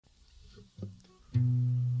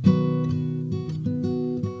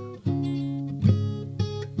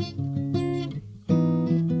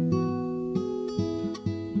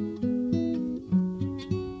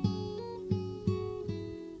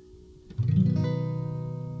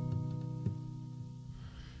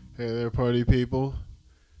Hey there, party people.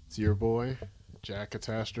 It's your boy, Jack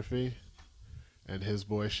Catastrophe, and his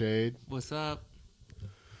boy Shade. What's up?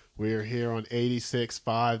 We are here on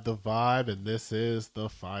 86.5 The Vibe, and this is the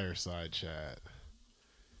Fireside Chat.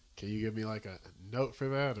 Can you give me like a note for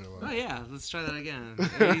that? Or what? Oh, yeah. Let's try that again.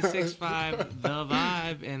 86.5 The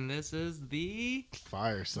Vibe, and this is the...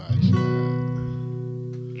 Fireside Chat.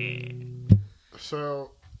 Yeah.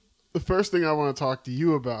 So, the first thing I want to talk to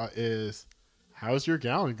you about is, how's your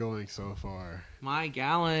gallon going so far? My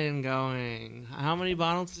gallon going. How many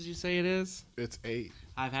bottles did you say it is? It's 8.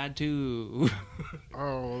 I've had 2.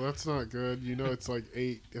 Oh, that's not good. You know, it's like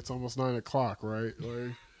 8. It's almost 9 o'clock, right?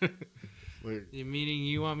 Like, You meaning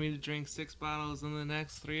you want me to drink 6 bottles in the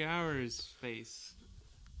next 3 hours, face?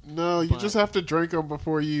 no, you But- just have to drink them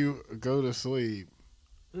before you go to sleep.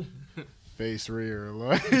 Face rear,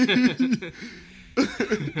 like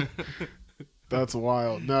that's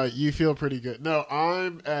wild. No, you feel pretty good. No,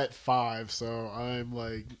 I'm at 5, so I'm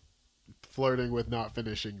like flirting with not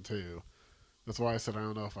finishing 2. That's why I said I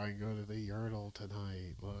don't know if I can go to the urinal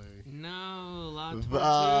tonight. Like, No, La The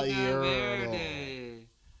Tortuga urinal. Verde.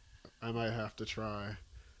 I might have to try.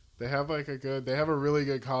 They have a really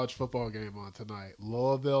good college football game on tonight.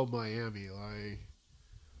 Louisville, Miami, like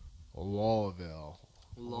Louisville.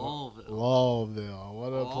 Louisville.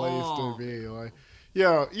 What a place to be. Like,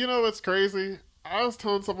 yeah, you know what's crazy? I was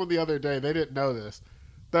telling someone the other day, they didn't know this,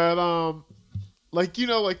 that like, you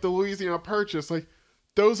know, like the Louisiana Purchase, like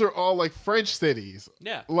those are all like French cities.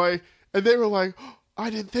 Yeah. Like, and they were like, oh, I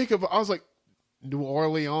didn't think of it. I was like, New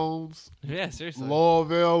Orleans, Yeah, seriously.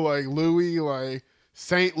 Louisville, like Louis, like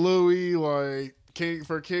St. Louis, like King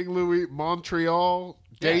Louis, Montreal,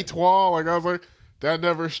 Yeah. Detroit. Like, I was like, that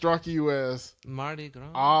never struck you as Mardi Gras.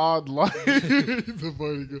 odd, like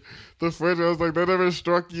the French. I was like, that never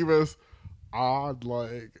struck you as odd,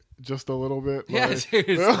 like just a little bit. Yeah, Like,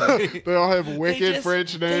 seriously. they all have wicked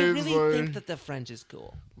French They names. really like, think that the French is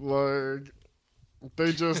cool. like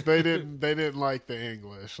they didn't like the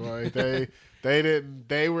English. Like they didn't.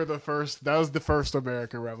 They were the first. That was the first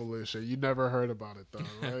American Revolution. You never heard about it though,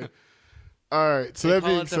 right? All right. So They that call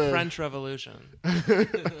being it the said, French Revolution.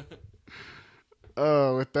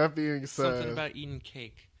 oh, with that being said, Something about eating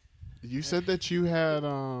cake. you said that you had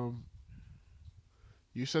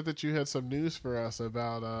some news for us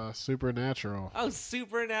about Supernatural. Oh,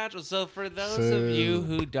 Supernatural. So for those So- of you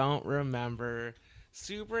who don't remember,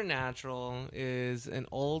 Supernatural is an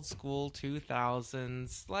old school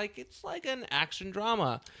 2000s, it's like an action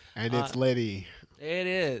drama. And it's Liddy. It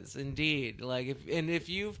is indeed. If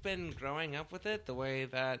you've been growing up with it the way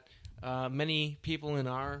that many people in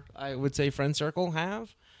our, I would say, friend circle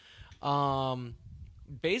have,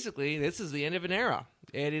 basically this is the end of an era.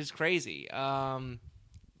 It is crazy.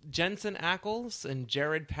 Jensen Ackles and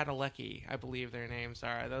Jared Padalecki, I believe their names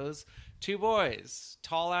are. Those two boys,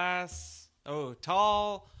 tall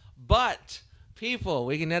butt people.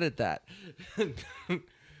 We can edit that.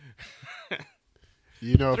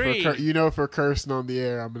 You know, Three. for cursing on the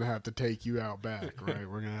air, I'm gonna have to take you out back, right?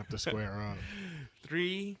 We're gonna have to square up.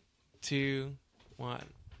 3, 2, 1.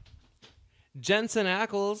 Jensen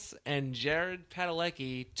Ackles and Jared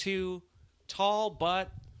Padalecki, two tall butt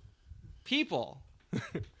people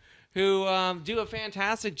who do a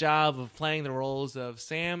fantastic job of playing the roles of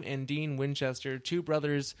Sam and Dean Winchester, two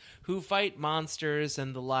brothers who fight monsters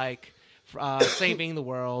and the like, saving the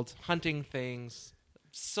world, hunting things,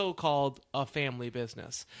 so-called a family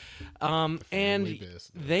business. And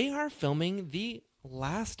business. they are filming the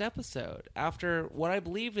last episode after what I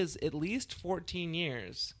believe is at least 14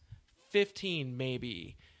 years. 15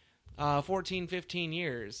 maybe. 14, 15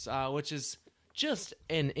 years, which is just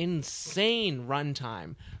an insane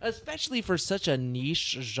runtime, especially for such a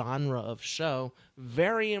niche genre of show.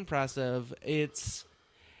 Very impressive. It's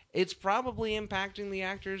probably impacting the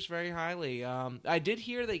actors very highly. I did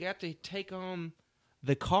hear they got to take on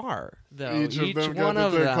the car, though. Each of them one got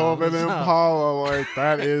of to take them. home an So- Impala. Like,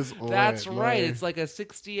 that is lit. That's right. Like, It's like a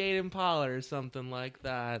 68 Impala or something like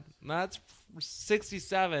that. That's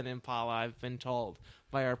 67 Impala, I've been told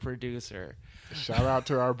by our producer. shout out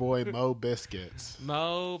to our boy Mo Biscuits.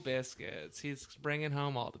 Mo Biscuits. He's bringing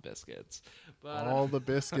home all the biscuits. But, All the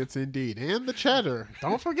biscuits, indeed, and the cheddar.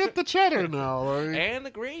 Don't forget the cheddar now, like, and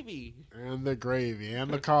the gravy. and the gravy,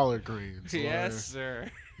 and the collard greens. like, Yes, sir.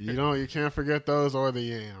 you can't forget those or the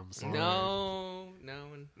yams. like. No.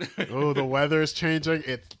 Oh, the weather is changing.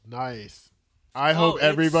 It's nice. I Oh, hope it's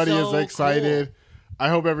everybody so is excited. cool. I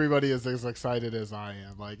hope everybody is as excited as I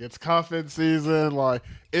am. Like, it's cuffing season. Like,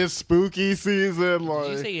 it's spooky season. Like,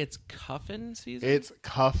 Did you say it's cuffing season? it's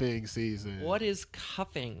cuffing season. What is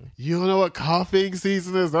cuffing? You don't know what cuffing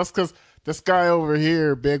season is? That's because this guy over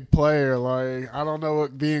here, big player. Like, I don't know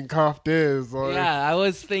what being cuffed is. Like, Yeah, I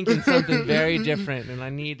was thinking something very different, and I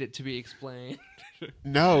need it to be explained.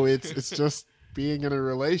 no, it's just being in a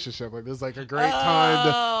relationship. Like, this is like a great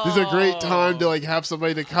time. This is a great time to like have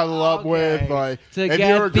somebody to cuddle up with. Like, To if get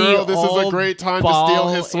you're a girl, the this is a old great time to steal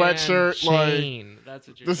his ball sweatshirt. and Like, chain. That's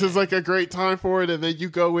what you're this is saying. like a great time for it. And then you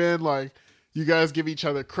go in, like, you guys give each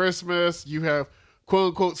other Christmas. You have quote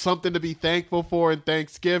unquote something to be thankful for in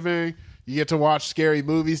Thanksgiving. You get to watch scary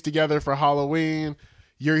movies together for Halloween.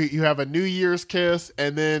 You have a New Year's kiss,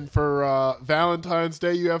 and then for Valentine's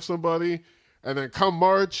Day you have somebody, and then come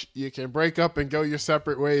March you can break up and go your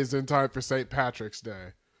separate ways in time for St. Patrick's Day.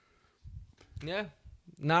 Yeah,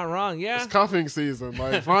 not wrong. Yeah, It's cuffing season.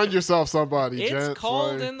 Like, find yourself somebody. it's gents.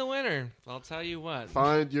 cold Like, in the winter. I'll tell you what.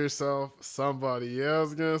 find yourself somebody. Yeah, I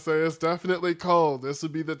was gonna say it's definitely cold. This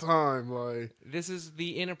would be the time. Like, This is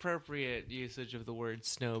the inappropriate usage of the word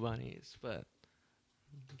snow bunnies, but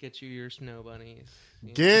get you your snow bunnies. you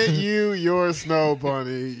know. get you your snow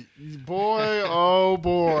bunny, boy. Oh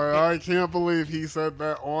boy, I can't believe he said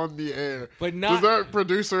that on the air. But Does not. that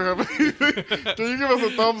producer have anything? Can you give us a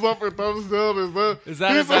thumbs up or thumbs down? Is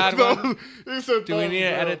that he a said bad one? He said Do we thumbs need to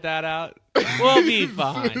down. edit that out? We'll be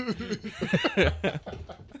fine.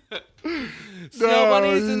 Snow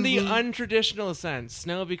bunnies in the untraditional sense.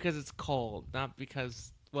 Snow because it's cold, not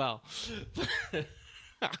because, well.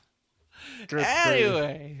 Good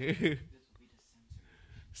Anyway.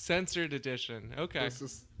 Censored edition. Okay. This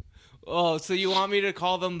is- Oh, so you want me to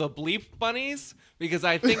call them the bleep bunnies? Because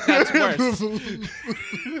I think that's worse.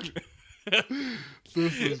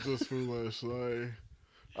 This is just foolish. Like,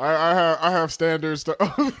 I have standards to.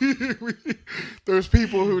 There's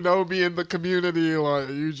people who know me in the community. Like,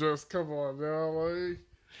 you just come on now. Like,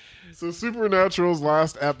 so Supernatural's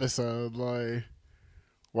last episode. Like,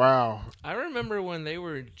 wow, I remember when they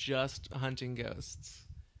were just hunting ghosts.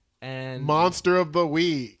 And monster of the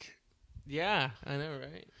week. yeah, I know,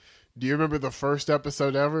 right? Do you remember the first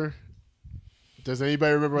episode ever? Does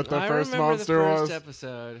anybody remember what the I first remember monster the first was?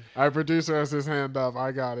 episode. Our producer has his hand up.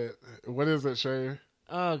 I got it. What is it, Shay?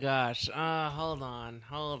 Oh gosh. Hold on.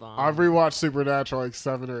 I've rewatched Supernatural like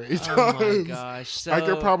 7 or 8 Oh times. my gosh. So, I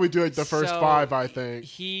could probably do like the first 5, I think.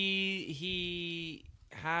 He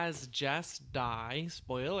has Jess die.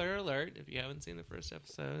 Spoiler alert! If you haven't seen the first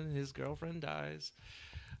episode, his girlfriend dies.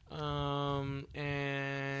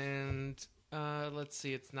 Let's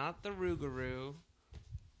see. It's not the Rougarou.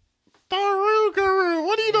 The Rougarou!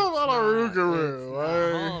 What do you know about a It's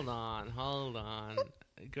Rougarou? not. Hold on.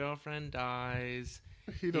 Girlfriend dies.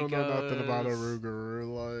 He don't know nothing about a goes-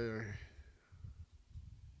 Rougarou. Like,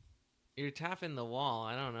 You're tapping the wall.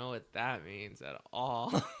 I don't know what that means at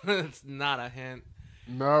all. It's not a hint.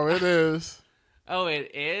 no, it is. Oh,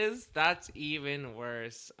 it is? That's even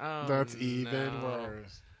worse. Oh, That's even no.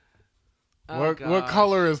 worse. Oh, What gosh.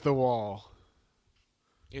 color is the wall?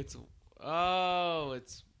 It's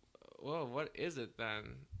whoa, what is it then?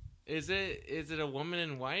 Is it a woman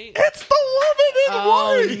in white? It's the woman in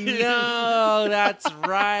white! No, that's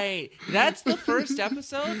right. That's the first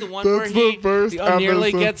episode, the one That's where the he first nearly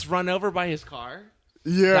episode. gets run over by his car.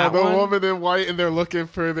 Yeah, That the one? woman in white, and they're looking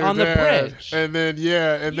for their On the dad. bridge. And then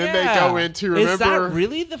then they go into, remember? Is that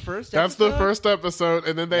really the first That's episode? the first episode,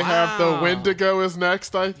 and then they have the Wow. Wendigo is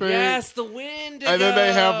next, I think. Yes, the wind. And then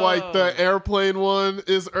they have like the airplane one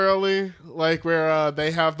is early, like where they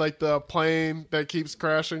have like the plane that keeps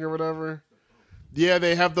crashing or whatever. Yeah,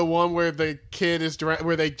 they have the one where the kid is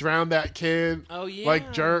where they drown that kid. Oh yeah.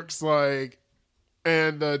 Like jerks, like,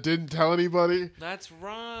 and didn't tell anybody, That's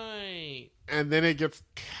right. and then it gets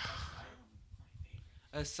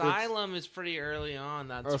Asylum is pretty early on.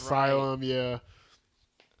 That's Asylum. Yeah.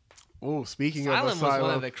 Oh, speaking Asylum of Asylum, was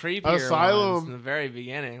one of the creepier Asylum- ones in the very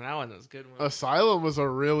beginning. That one was a good one. Asylum was a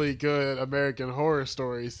really good American Horror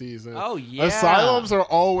Story season. Oh yeah. Asylums are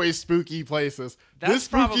always spooky places. That's this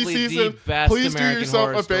spooky probably the season, best please American do yourself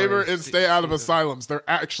Horror a favor Story and stay out of season. asylums. They're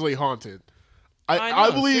actually haunted. I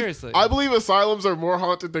know, believe seriously. I believe asylums are more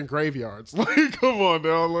haunted than graveyards. Like, come on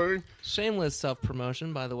now, like. Shameless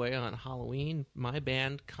self-promotion, by the way, on Halloween, my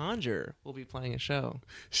band Conjure will be playing a show.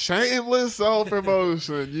 Shameless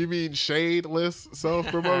self-promotion. You mean shadeless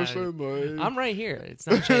self-promotion? Like, I'm right here. It's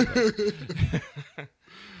not shameless.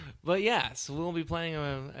 But yes, we'll be playing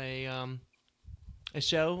a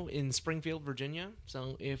show in Springfield, Virginia.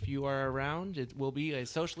 So if you are around, it will be a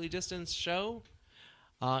socially distanced show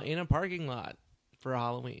in a parking lot for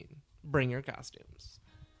Halloween. Bring your costumes.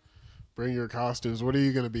 bring your costumes. What are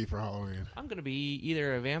you going to be for Halloween? I'm going to be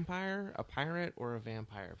either a vampire, a pirate, or a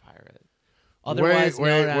vampire pirate. otherwise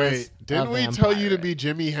known as wait. Didn't a we tell you to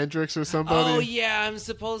vampire. be Jimi Hendrix or somebody? Oh yeah, I'm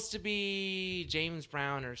supposed to be James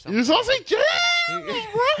Brown or something. You're supposed to be James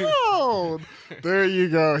Brown. There you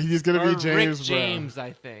go. He's gonna or be James Rick Brown. James,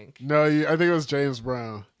 I think. No, I think it was James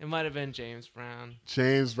Brown. It might have been James Brown.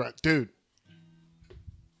 James Brown, dude.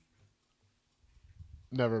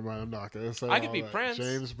 Never mind. I'm not gonna say. I could all be that. Prince.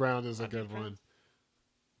 James Brown is a I'd be good Prince. one.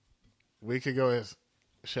 We could go as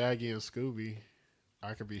Shaggy and Scooby.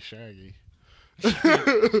 I could be Shaggy. What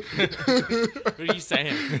are you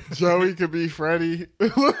saying? Joey could be Freddy.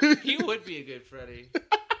 He would be a good Freddy.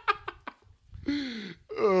 Oh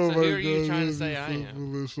So my who are you God, trying to that'd say be I so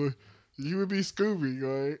am? foolish. You would be Scooby,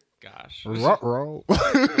 right? Gosh. Ruh-roh.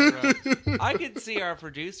 I could see our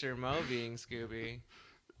producer Mo being Scooby.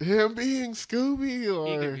 Him being Scooby, He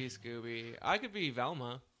or could be Scooby. I could be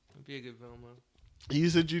Velma. I'd be a good Velma. you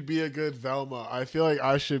said you'd be a good Velma. I feel like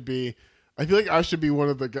I should be. I feel like I should be one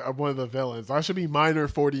of the villains. I should be Minor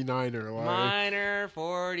 49er. Like, Minor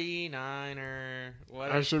 49er.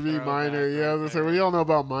 What I a should be throwback Minor. Yeah, I was right gonna say, there. what do y'all know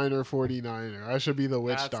about Minor 49er? I should be the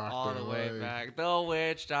Witch That's Doctor. all the way like- back. The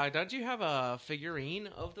Witch Doctor. Don't you have a figurine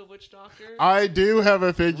of the Witch Doctor? I do have a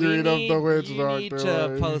We figurine of the Witch you Doctor. need to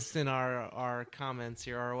like, post in our comments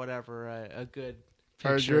here or whatever a good a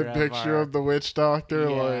picture good picture our, of the Witch Doctor.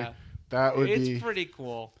 Yeah, Like that would it's be pretty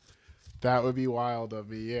cool. that would be wild of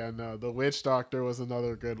me. Yeah, no, the Witch Doctor was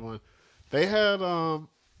another good one. They had a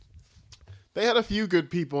few good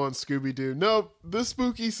people on Scooby Doo. No, this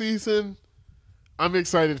spooky season, I'm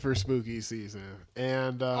excited for spooky season,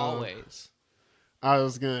 and Always. I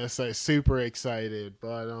was gonna say super excited,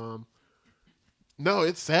 but no,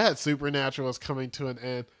 it's sad. Supernatural is coming to an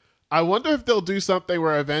end. I wonder if they'll do something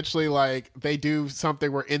where eventually, like, they do something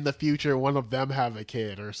where in the future one of them have a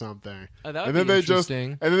kid or something. Oh, that would And then be they just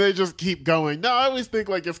interesting. and then they just keep going. No, I always think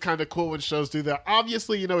like it's kind of cool when shows do that.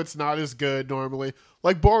 Obviously, you know it's not as good normally.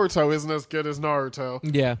 Like Boruto isn't as good as Naruto.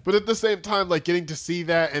 Yeah. But at the same time, like getting to see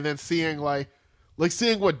that and then seeing like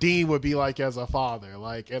seeing what Dean would be like as a father,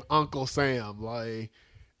 like and Uncle Sam, like,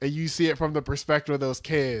 and you see it from the perspective of those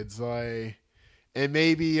kids, like, and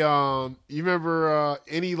maybe you remember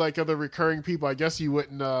any like other recurring people? I guess you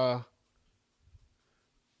wouldn't. I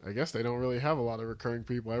guess they don't really have a lot of recurring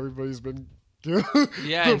people. Everybody's been. Yeah,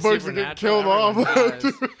 the in folks that get Supernatural, killed off. everyone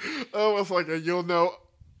does. I was like, you'll know.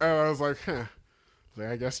 And I was like, huh. Like,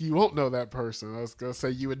 I guess you won't know that person. I was gonna say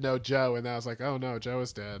you would know Joe, and I was like, oh no, Joe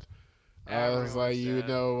is dead. I was like, Everyone's you would dead.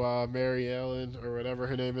 know Mary Ellen or whatever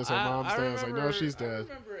her name is. Her mom's dead. I was like, no, she's I dead.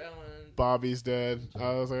 remember Ellen. Bobby's dead.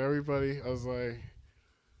 I was like, everybody. I was like,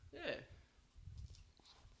 Yeah.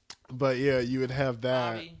 but yeah, you would have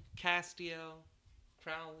that. Bobby, Castiel,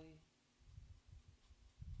 Crowley.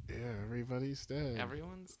 Yeah, everybody's dead.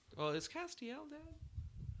 Everyone's. Well, is Castiel dead?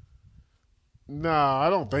 No, I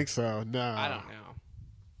don't think so. No, I don't know.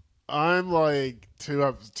 I'm like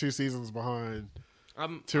two seasons behind.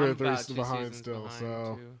 I'm Two or I'm three about two behind seasons still, behind,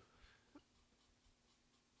 so- too.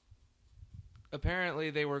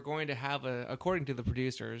 Apparently, they were going to have according to the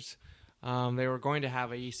producers, they were going to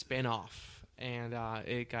have a spin-off, and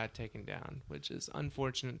it got taken down, which is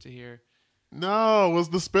unfortunate to hear. No, was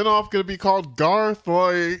the spinoff going to be called Garth,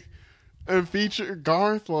 like, and feature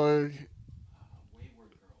Garth, like?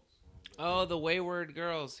 Oh, the Wayward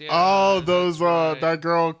Girls. Yeah. Oh, that's those right. that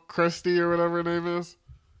girl Christy or whatever her name is.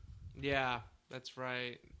 Yeah, that's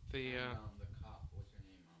right. The The cop, what's her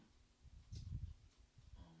name?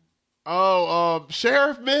 Oh,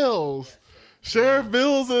 Sheriff Mills, Sheriff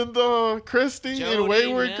Mills and Christy Jody and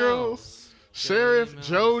Wayward Mills. Girls. Jody Sheriff Mills.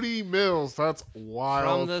 Jody Mills. That's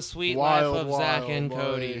wild. From the Sweet wild, Life of Zach wild, and boy.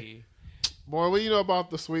 Cody. Boy, what do you know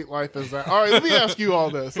about the Sweet Life of Zach? All right, let me ask you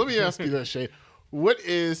all this. Let me ask you this, Shane. What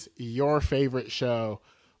is your favorite show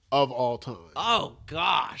of all time? Oh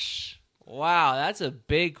gosh. Wow, that's a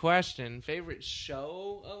big question. Favorite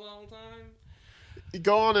show of all time?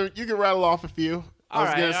 Go on and you can rattle off a few. I was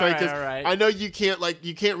All gonna right, say all right, 'cause all right. I know you can't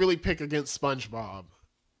really pick against SpongeBob.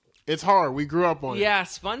 It's hard. We grew up on it. Yeah,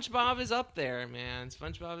 SpongeBob is up there, man.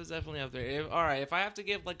 SpongeBob is definitely up there. All right, if I have to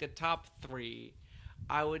give like a top 3,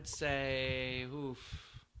 I would say,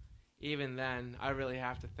 even then, I really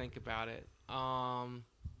have to think about it.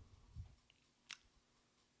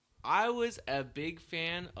 I was a big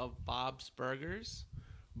fan of Bob's Burgers.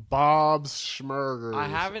 Bob's Schmurgers. I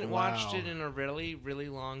haven't watched Wow. it in a really, really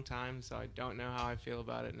long time, so I don't know how I feel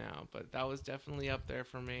about it now. But that was definitely up there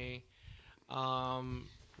for me.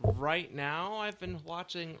 Right now, I've been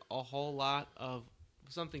watching a whole lot of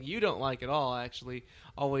something you don't like at all, actually.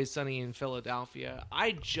 Always Sunny in Philadelphia.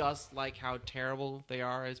 I just like how terrible they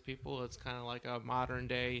are as people. It's kind of like a modern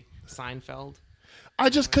day Seinfeld. I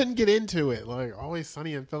just couldn't get into it. Like Always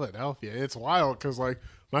Sunny in Philadelphia. It's wild because like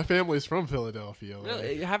my family's from Philadelphia. Like,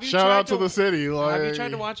 Really? Have you shout tried out to the city. Like, have you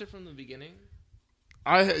tried to watch it from the beginning?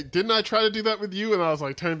 I try to do that with you, and I was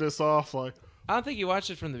like, turn this off. Like, I don't think you watched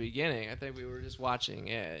it from the beginning. I think we were just watching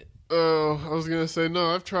it. oh, I was gonna say no.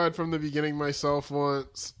 I've tried from the beginning myself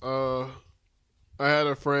once. I had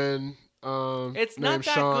a friend It's not named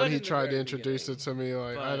that Sean. good He in the tried to very introduce it to me.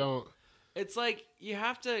 Like, I but- don't. It's like you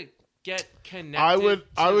have to get connected. I would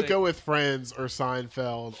to the- go with Friends or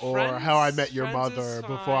Seinfeld or Friends- How I Met Your Friends Mother is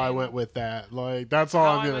before I fine. went with that. Like, that's all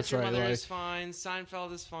How I'm I gonna Met Your say. Mother Like, is fine.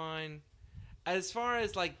 Seinfeld is fine. As far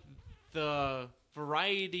as like the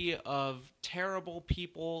variety of terrible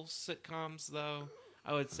people sitcoms, though,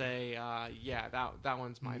 I would say, yeah, that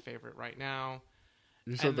one's my favorite right now.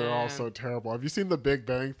 you said and they're all then- so terrible. Have you seen The Big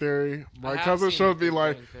Bang Theory? My I have cousin seen showed The me Big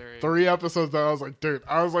like Bang Theory. 3 episodes that I was like, dude,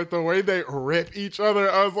 I was like, the way they rip each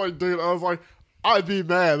other, I was like, dude, I was like, I'd be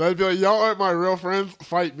mad. I'd be like, y'all aren't my real friends.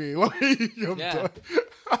 Fight me. Like, I'm Yeah. done.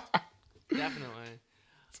 Definitely.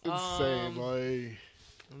 It's insane. Like,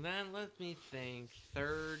 And then let me think.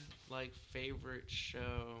 Third, like, favorite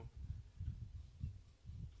show.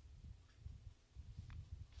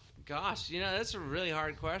 Gosh, that's a really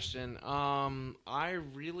hard question. I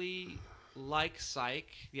really like Psych.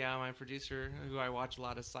 Yeah, my producer, who I watch a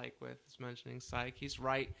lot of Psych with, is mentioning Psych. He's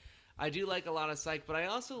right. I do like a lot of Psych, but I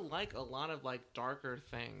also like a lot of like darker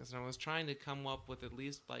things. And I was trying to come up with at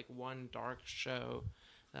least like one dark show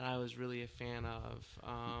that I was really a fan of.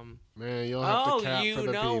 man, you'll have to cap you for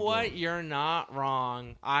the know people. what? You're not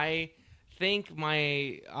wrong. I think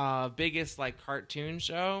my biggest like cartoon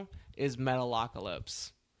show is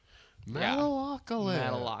Metalocalypse. Metalocalypse.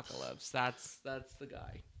 Metalocalypse. That's the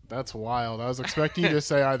guy. That's wild. I was expecting you to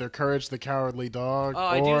say either Courage the Cowardly Dog Oh,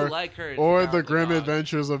 I or, do like Courage or the The Cowardly Grim Dog.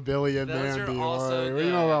 Adventures of Billy and Those are Mandy. also Like, what do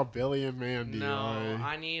you know good. about Billy and Mandy? No, Like,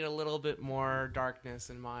 I need a little bit more darkness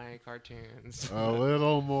in my cartoons. a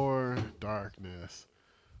little more darkness.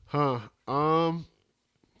 Huh.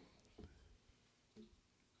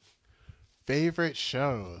 Favorite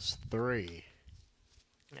shows? 3.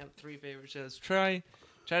 I have 3 favorite shows. Try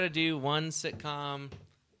to do one sitcom.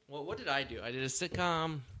 Well, what did I do? I did a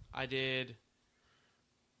sitcom. I did.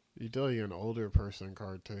 You do an older person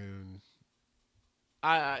cartoon.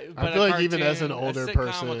 But feel a like even as an cartoon, older a sitcom,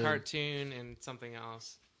 person- a cartoon, and something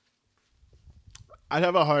else. I'd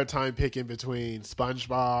have a hard time picking between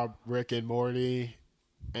SpongeBob, Rick and Morty,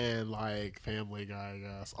 and like Family Guy, I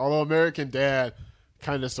guess. Although American Dad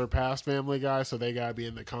kind of surpassed Family Guy, so they gotta be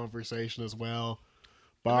in the conversation as well.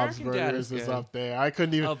 Bob's American Dad Burgers is is good. up there. I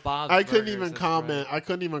couldn't even. Oh, Bob's I couldn't Burgers, even that's comment. right. I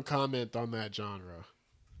couldn't even comment on that genre.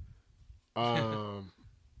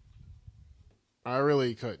 I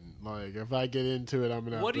really couldn't. Like, if I get into it, I'm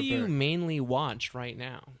gonna. What have do to you pick. mainly watch right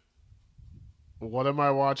now? What am I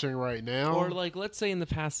watching right now? Or like, let's say in the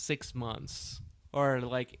past 6 months, or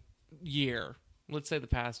like year. Let's say the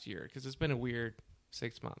past year, because it's been a weird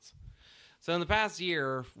 6 months. So in the past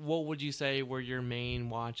year, what would you say were your main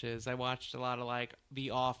watches? I watched a lot of like The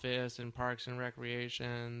Office and Parks and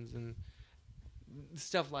Recreations and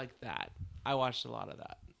stuff like that. I watched a lot of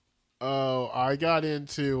that. Oh, I got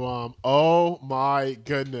into oh my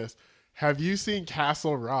goodness. Have you seen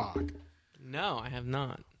Castle Rock? No, I have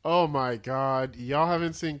not. Oh my god. Y'all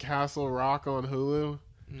haven't seen Castle Rock on Hulu?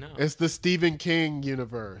 No. It's the Stephen King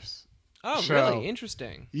universe. Oh, show. really?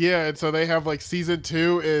 Interesting. Yeah, and so they have like season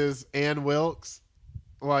 2 is Anne Wilkes,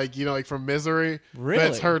 like, like from Misery. Really?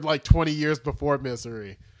 That's her like 20 years before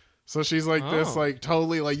Misery. So she's like this, Oh. like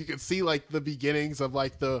totally like you can see like the beginnings of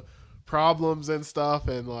like the problems and stuff,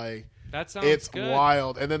 and like That sounds it's good.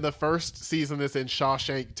 wild. And then the first season is in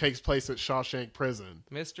Shawshank, takes place at Shawshank Prison.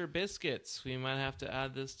 Mr. Biscuits. We might have to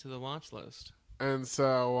add this to the watch list. And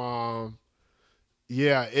so,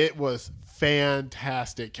 yeah, it was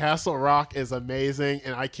fantastic. Castle Rock is amazing,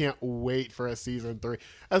 and I can't wait for a season 3.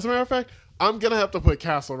 As a matter of fact, I'm going to have to put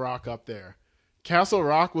Castle Rock up there. Castle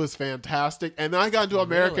Rock was fantastic. And then I got into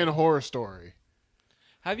American Really? Horror Story.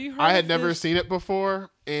 Have you heard I had of never this? seen it before.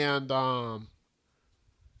 And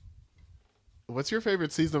what's your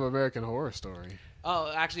favorite season of American Horror Story?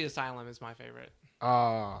 Oh, actually, Asylum is my favorite.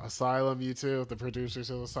 Asylum, you too, the producers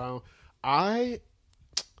of Asylum. I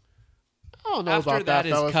don't know After about that that.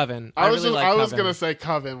 is fellas. Coven. I was really like I was Coven. gonna say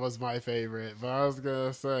Coven was my favorite, but I was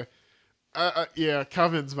gonna say, yeah,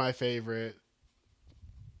 Coven's my favorite.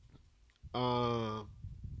 I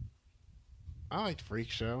liked Freak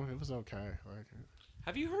Show. It was okay.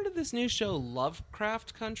 Have you heard of this new show,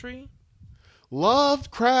 Lovecraft Country?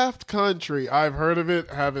 Lovecraft Country. I've heard of it.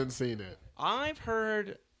 Haven't seen it. I've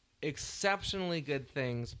heard exceptionally good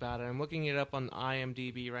things about it. I'm looking it up on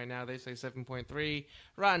IMDb right now. They say 7.3.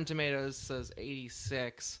 Rotten Tomatoes says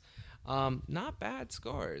 86. Not bad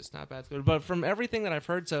scores. Not bad scores. But from everything that I've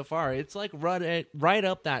heard so far, it's like right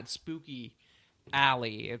up that spooky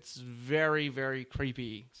alley. It's very, very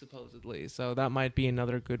creepy, supposedly. So that might be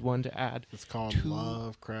another good one to add. It's called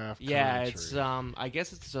Lovecraft Yeah, Country. it's I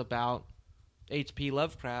guess it's about H.P.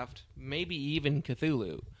 Lovecraft, maybe even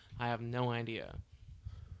Cthulhu. I have no idea.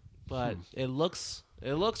 But it looks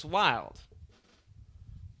wild.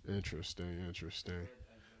 Interesting.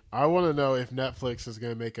 I want to know if Netflix is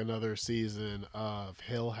going to make another season of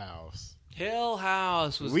Hill House. Hill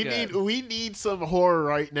House was We good. need some horror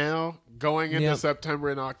right now going into Yep. September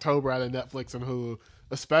and October out of Netflix and Hulu,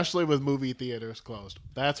 especially with movie theaters closed.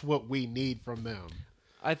 That's what we need from them.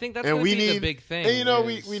 I think that's And going we to be need- the big thing. and, you know,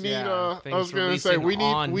 is, we need, yeah, I was gonna things say, we releasing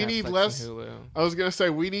on need Netflix less- and Hulu. I was going to say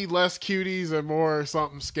we need less cuties and more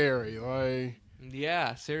something scary. Like,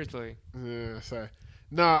 Yeah, seriously.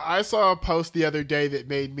 I saw a post the other day that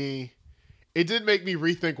made me. It did make me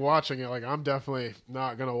rethink watching it. Like, I'm definitely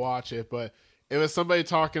not gonna watch it, but it was somebody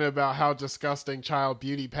talking about how disgusting child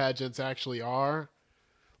beauty pageants actually are.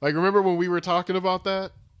 Like, remember when we were talking about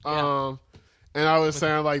that? Yeah. And I was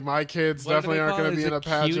saying like my kids What do definitely they aren't call gonna it? be Is in it a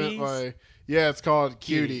pageant. cuties? Like, yeah, it's called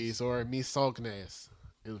Cuties. cuties or misognes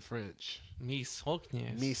in French.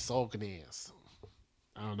 Misogynist. Misognes.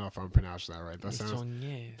 I don't know if I'm pronouncing that right.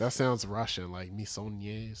 That sounds Russian, like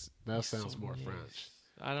misognes. That sounds more French.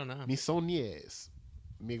 I don't know. Misognes.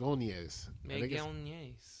 Migonies. I think it's-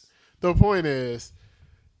 Megonies. The point is,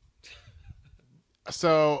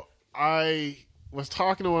 so I was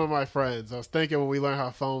talking to one of my friends. I was thinking when we learn how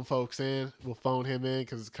to phone folks in, we'll phone him in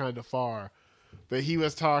because it's kind of far. But he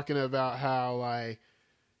was talking about how like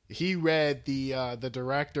he read the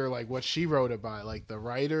director, like what she wrote about, like the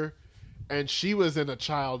writer, and she was in a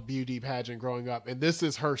child beauty pageant growing up, and this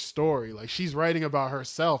is her story. Like she's writing about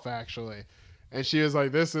herself actually, and she was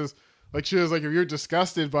like, "This is." Like, she was like, if you're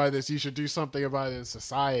disgusted by this, you should do something about it in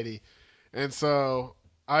society. And so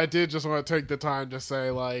I did just want to take the time to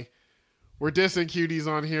say, like, we're dissing cuties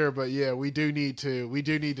on here, but yeah, we do need to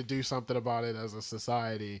do something about it as a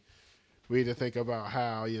society. We need to think about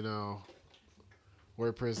how, you know,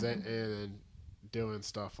 we're presenting and doing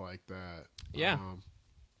stuff like that. Yeah.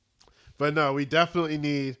 But no, we definitely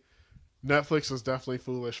need. Netflix was definitely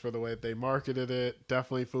foolish for the way that they marketed it.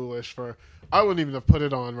 Definitely foolish for. I wouldn't even have put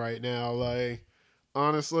it on right now, like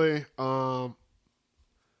honestly. But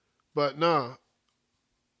no.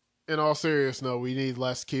 In all seriousness, no, we need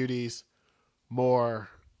less cuties, more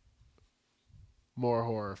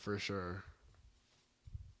horror for sure.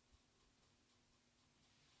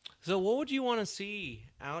 So, what would you want to see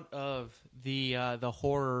out of the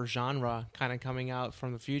horror genre kind of coming out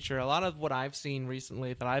from the future? A lot of what I've seen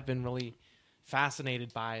recently that I've been really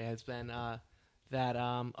fascinated by has been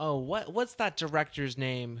what's that director's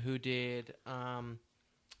name who did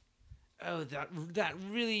that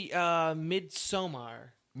really Midsommar.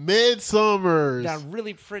 Midsommers. That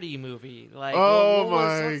really pretty movie. Like, Oh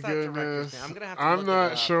what's my that director's goodness. name? I'm gonna have to I'm look not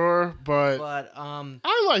it up. sure, but But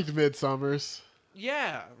I liked Midsommers.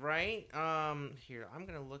 yeah, right. Here I'm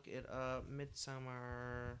gonna look it up.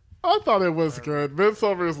 Midsummer. I thought it was good.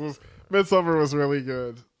 Midsommar was really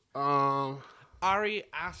good. Ari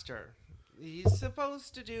Aster. He's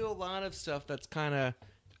supposed to do a lot of stuff that's kind of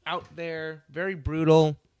out there, very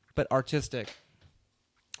brutal, but artistic.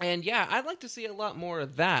 And yeah, I'd like to see a lot more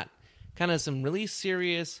of that. Kind of some really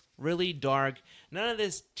serious, really dark, none of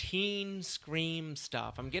this teen scream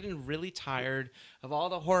stuff. I'm getting really tired of all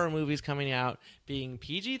the horror movies coming out being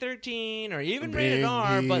PG-13 or even rated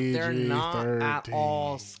R, but they're not at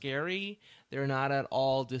all scary. They're not at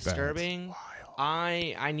all disturbing.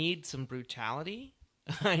 I need some brutality.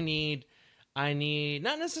 I need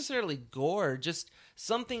not necessarily gore, just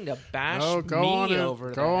something to bash me over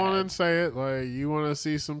the Go on head. and say it. Like, you want to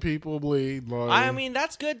see some people bleed. Like, I mean,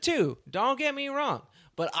 that's good too. Don't get me wrong.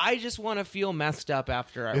 But I just want to feel messed up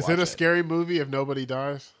after I is watch it a scary movie if nobody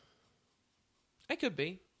dies? It could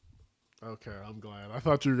be. Okay, I'm glad. I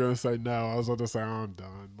thought you were going to say no. I was going to say, I'm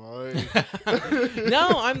done. Like, No,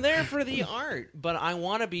 I'm there for the art, but I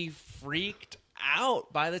want to be freaked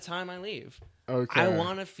out by the time I leave. okay. I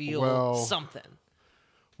want to feel something.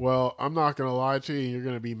 Well, I'm not going to lie to you. You're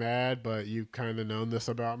going to be mad, but you've kind of known this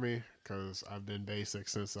about me because I've been basic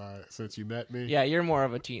since you met me. Yeah, you're more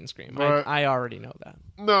of a teen Scream. But- I already know that.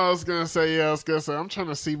 No, I was gonna say I'm trying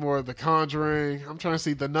to see more of The Conjuring. I'm trying to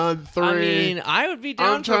see The Nun 3. I mean, I would be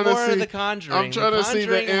down I'm for trying to more of see- The Conjuring. I'm trying The to see the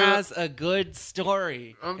Conjuring Anna- has a good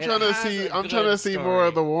story. I'm It trying to has see. a I'm trying to good see story. more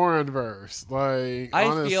of the Warren verse. Like I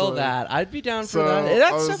feel honestly. that. I'd be down for So, that. I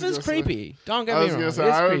That was stuff is gonna say- creepy. Don't get I me was wrong. gonna say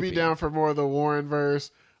It's I would creepy. be down for more of the Warren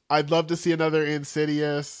verse. I'd love to see another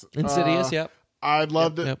Insidious. Insidious, yep. I'd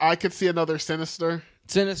love to. Yep. I could see another Sinister.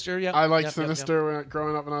 Sinister, yep. I liked Yep, yep, Sinister when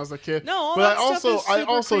growing up when I was a kid. No, all but that I stuff also is I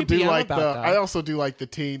super also creepy. do I'm like about the that. I also do like the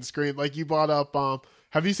teen Scream. Like you brought up.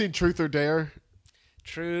 Have you seen Truth or Dare?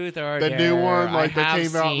 Truth or The Dare. new one, like I that have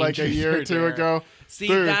came out seen like a Truth year or or two Dare. ago. See,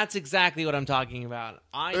 Dude. that's exactly what I'm talking about.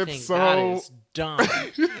 I It's think so- that is dumb.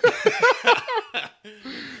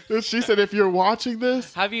 She said, "If you're watching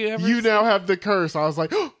this, Have you ever you now have the curse." I was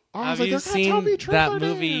like, I have was like, you "They're gonna tell me seen Truth that or Dare."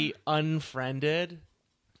 movie Unfriended?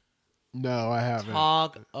 No, I haven't.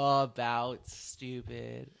 Talk about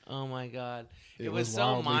stupid. Oh my god. It was was so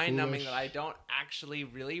wildly mind-numbing foolish. that I don't actually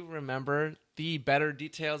really remember the better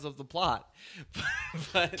details of the plot.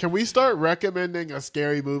 but Can we start recommending a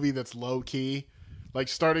scary movie that's low key, like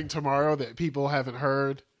starting tomorrow that people haven't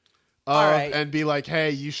heard of, All right. and be like, "Hey,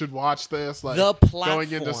 you should watch this." Like the platform,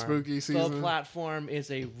 going into spooky season. The Platform is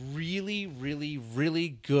a really, really, really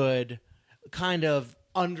good kind of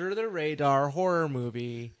under the radar horror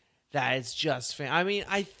movie that is just I mean,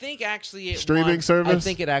 I think actually it Streaming won, service? I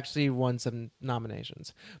think it actually won some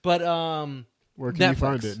nominations. But Where can you Netflix.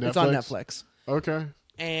 find it? It's on Netflix. Okay.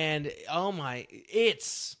 And oh my,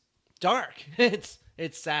 it's dark.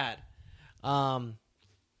 It's sad.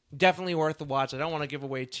 Definitely worth the watch. I don't want to give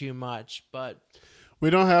away too much, but We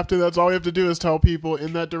don't have to. That's all we have to do is tell people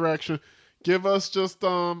in that direction. Give us just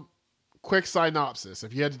quick synopsis.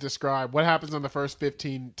 If you had to describe what happens in the first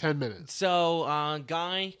 10 minutes. so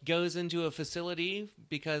Guy goes into a facility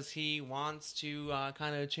because he wants to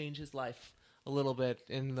kind of change his life a little bit,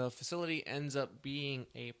 and the facility ends up being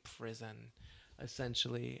a prison,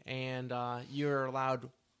 essentially. And you're allowed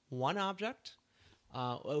one object,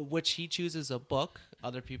 which he chooses a book.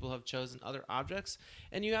 Other people have chosen other objects,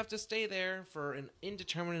 and you have to stay there for an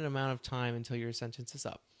indeterminate amount of time until your sentence is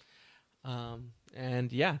up.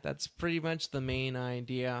 And yeah, that's pretty much the main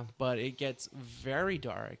idea, but it gets very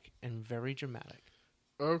dark and very dramatic.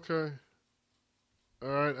 Okay. All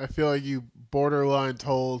right. I feel like you borderline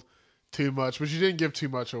told too much, but you didn't give too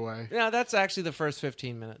much away. Yeah, that's actually the first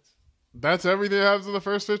 15 minutes. That's everything that happens in the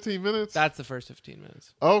first 15 minutes? That's the first 15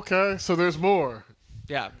 minutes. Okay. So there's more.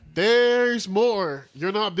 Yeah. There's more.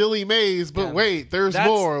 You're not Billy Mays, but Yeah. wait, there's That's,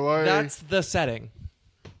 more. Like that's the setting.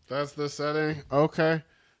 That's the setting. Okay.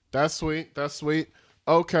 That's sweet. That's sweet.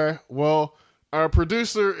 Okay. Well, our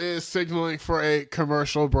producer is signaling for a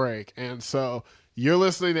commercial break. And so you're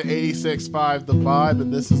listening to 86.5 The Vibe,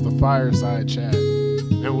 and this is the Fireside Chat.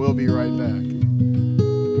 And we'll be right back.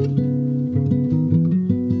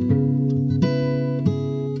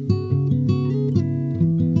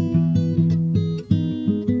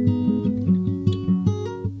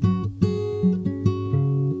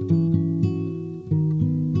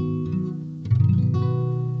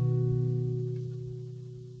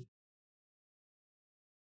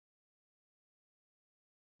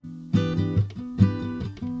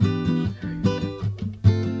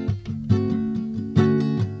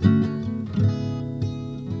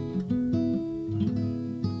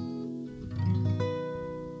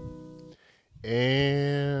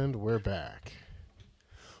 And we're back.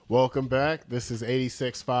 Welcome back. This is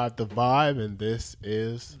 86.5 The Vibe, and this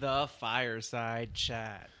is The Fireside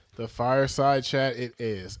Chat. the Fireside Chat. It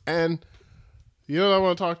is. And you know what I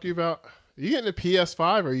want to talk to you about? Are you getting a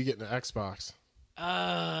PS5 or are you getting an Xbox?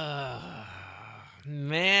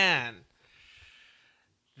 Man.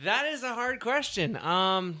 That is a hard question.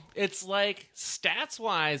 It's like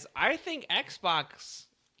stats-wise, I think Xbox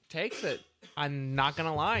takes it. I'm not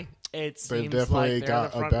gonna lie. It They've seems definitely like they're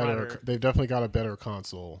got the a front better. runner. They've definitely got a better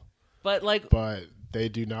console, But like, but they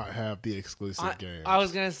do not have the exclusive games. I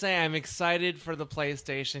was gonna say, I'm excited for the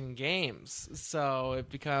PlayStation games. So it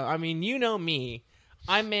becomes. I mean, you know me.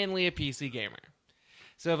 I'm mainly a PC gamer.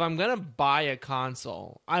 So if I'm gonna buy a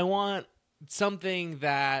console, I want something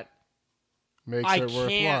that Makes I it can't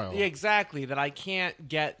worthwhile. exactly that I can't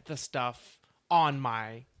get the stuff on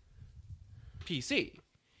my PC.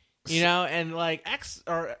 You know, and like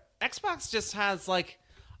Xbox just has like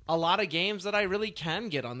a lot of games that I really can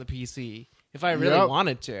get on the PC if I really Yep.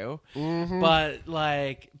 wanted to. But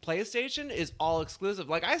like PlayStation is all exclusive.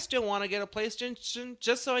 Like I still want to get a PlayStation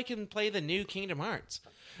just so I can play the new Kingdom Hearts.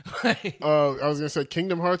 Like, I was gonna say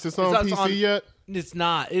Kingdom Hearts is not on It's PC yet. It's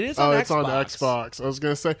not. It is on it's Xbox. on Xbox. I was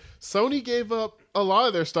gonna say Sony gave up a lot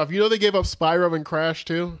of their stuff. You know they gave up Spyro and Crash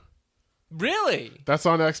too. Really? That's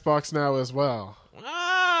on Xbox now as well.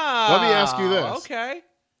 Ah. Let me ask you this. Okay.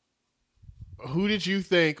 Who did you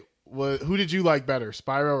think was? Who did you like better,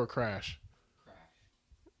 Spyro or Crash? Crash.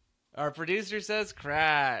 Our producer says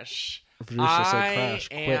Crash. The producer said Crash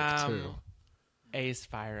I quick am too. a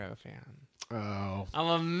Spyro fan. Oh, I'm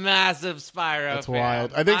a massive Spyro that's fan.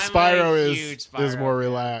 wild. I think I'm Spyro a is huge is Spyro more fan.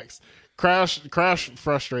 relaxed. Crash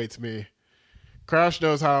frustrates me. Crash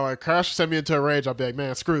knows how. Like Crash send me into a rage. I'll be like,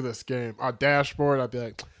 man, screw this game. On dashboard, I'll be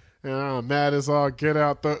like, I'm mad as all get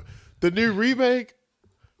out. The new remake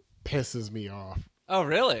pisses me off. Oh,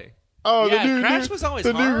 really? Oh, Yeah, the new Crash was always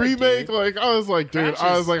the new hard, remake. dude. Like I was like, dude, Crash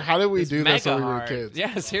I was is- like, how did we It's do this mega when we were hard. kids?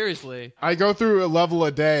 Yeah, seriously. I go through a level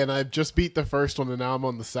a day, and I just beat the first one, and now I'm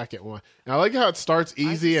on the second one. And I like how it starts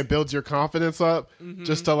easy and builds your confidence up,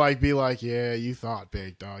 just to like be like, yeah, you thought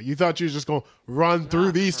big dog. You thought you was just gonna run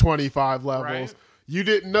through these 25 levels. Right. You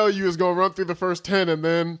didn't know you was gonna run through the first 10, and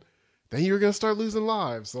then you were gonna start losing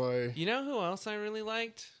lives. Like You know who else I really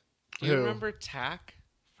liked? Do you Who? remember Tak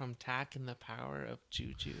from Tak and the Power of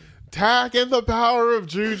Juju? Tak and the Power of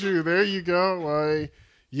Juju. There you go. Like,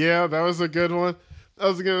 yeah, that was a good one. I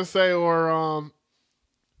was gonna say, or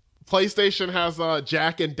PlayStation has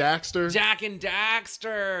Jack and Daxter, Jack and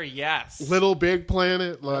Daxter, yes. Little Big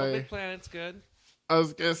Planet. Like, Little Big Planet's good. I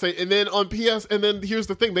was gonna say, and then on PS, and then here's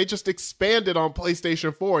the thing: they just expanded on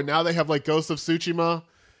PlayStation 4. Now they have like Ghost of Tsushima,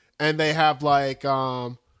 and they have like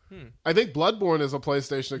I think Bloodborne is a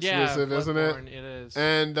PlayStation exclusive, isn't it? Bloodborne, It is.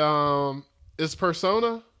 And is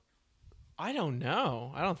Persona? I don't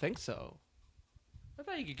know. I don't think so. I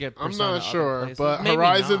thought you could get. I'm Persona not other sure, places. but Maybe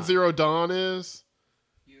Horizon not. Zero Dawn is.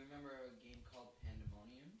 Do you remember a game called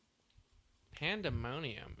Pandemonium?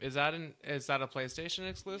 Pandemonium. Is that a PlayStation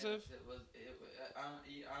exclusive? Yes, it was.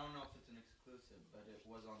 I don't know if it's an exclusive, but it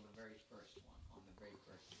was on the very first one, on the very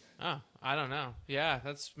first gen. Oh, I don't know. Yeah,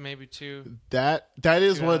 that's maybe too. That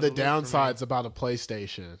is Too one out of the of the loop for me. downsides about a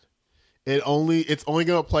PlayStation. It's only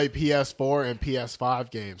going to play PS4 and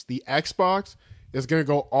PS5 games. The Xbox is going to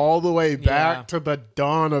go all the way back Yeah. to the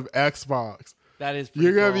dawn of Xbox. That is. Pretty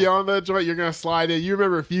You're going to cool. be on that joint. You're going to slide in. You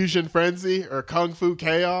remember Fusion Frenzy or Kung Fu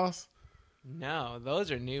Chaos? No, those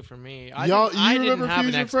are new for me. Y'all- I you didn't remember have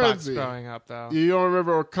an Fusion Xbox Frenzy? growing up though. You don't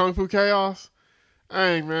remember Kung Fu Chaos?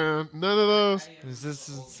 Hey man, none of those. Is this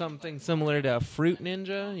something similar to Fruit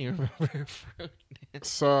Ninja? You remember Fruit Ninja?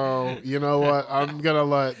 So you know what? I'm gonna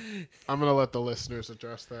let the listeners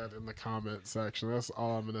address that in the comment section. That's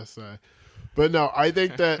all I'm gonna say. But no, I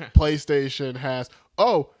think that PlayStation has.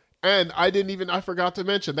 Oh, and I forgot to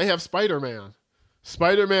mention they have Spider-Man.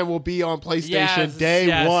 Spider-Man will be on PlayStation day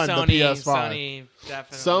one. Sony, The PS5. Sony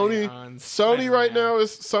definitely owns Sony right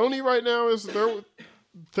Spider-Man. now is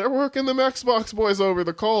they're working them Xbox boys over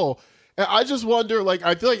the coal. And I just wonder, like,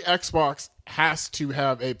 I feel like Xbox has to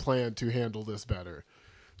have a plan to handle this better.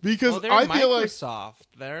 Because Well, they're I feel like, Microsoft.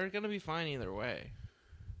 They're gonna be fine either way.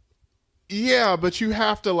 yeah, but you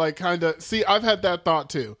have to, like, kind of see. I've had that thought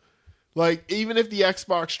too. Like, even if the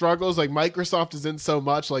Xbox struggles, like, Microsoft is in so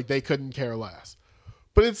much, like, they couldn't care less.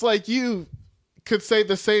 But it's like you could say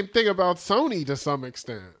the same thing about Sony to some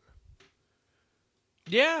extent.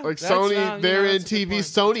 Yeah, Like that's, Sony, they're in that's a good TV. point.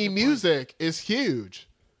 That's a good Sony point. Music is huge.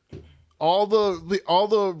 All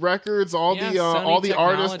the records, all Yeah, the Sony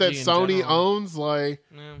artists that technology in Sony general. owns, like,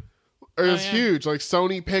 Yeah. is yeah. huge. Like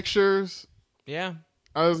Sony Pictures. Yeah,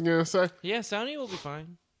 I was gonna say. Sony will be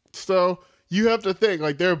fine. So you have to think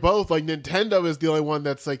like they're both like Nintendo is the only one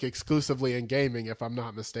that's like exclusively in gaming, if I'm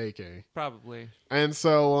not mistaken. Probably. And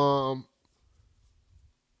so,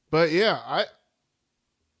 but yeah,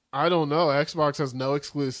 I don't know. Xbox has no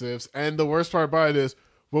exclusives, and the worst part about it is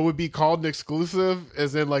what would be called an exclusive,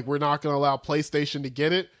 as in like we're not going to allow PlayStation to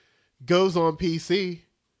get it, goes on PC,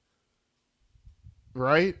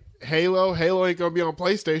 right? Halo ain't gonna be on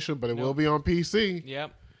PlayStation, but it will Nope. be on PC.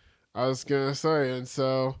 Yep. I was gonna say, and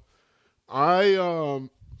so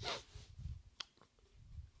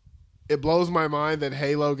it blows my mind that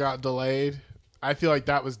Halo got delayed. I feel like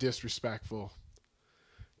that was disrespectful.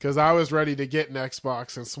 Because I was ready to get an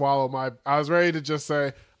Xbox and swallow my... I was ready to just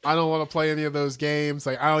say, I don't want to play any of those games.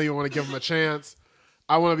 Like, I don't even want to give them a chance.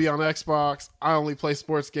 I want to be on Xbox. I only play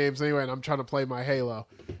sports games anyway, and I'm trying to play my Halo.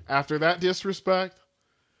 After that disrespect,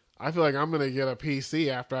 I feel like I'm going to get a PC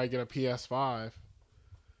after I get a PS5.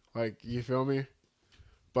 Like, you feel me?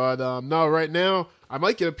 But, no, right now, I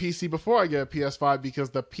might get a PC before I get a PS5 because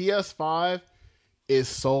the PS5 is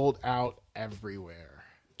sold out everywhere.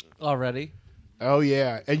 Already. Oh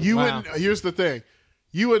yeah, and Wow. wouldn't. Here's the thing: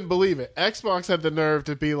 You wouldn't believe it. Xbox had the nerve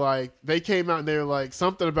to be like, they came out and they were like,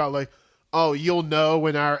 something about like, oh, you'll know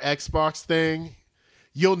when our Xbox thing,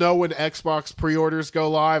 you'll know when Xbox pre-orders go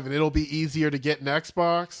live and it'll be easier to get an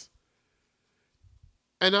Xbox.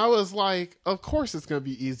 And I was like, of course it's going to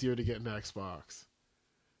be easier to get an Xbox.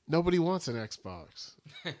 Nobody wants an Xbox.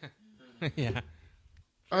 Yeah.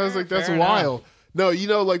 I was like, that's Fair wild. enough. No, you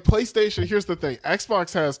know, like PlayStation, here's the thing.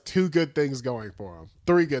 Xbox has 2 good things going for them.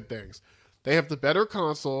 3 good things. They have the better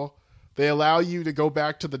console. They allow you to go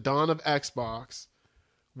back to the dawn of Xbox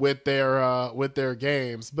with their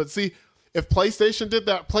games. But see, if PlayStation did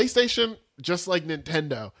that, PlayStation, just like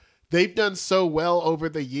Nintendo, they've done so well over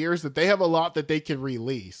the years that they have a lot that they can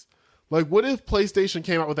release. Like, what if PlayStation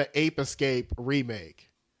came out with an Ape Escape remake?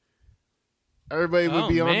 Everybody would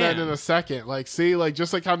be on that in a second. Like, see, like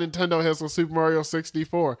just like how Nintendo hit us with Super Mario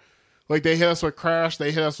 64. Like, they hit us with Crash,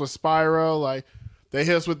 they hit us with Spyro, like they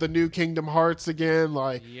hit us with the new Kingdom Hearts again.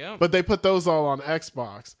 Like, Yep. but they put those all on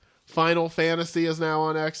Xbox. Final Fantasy is now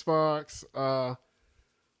on Xbox. Final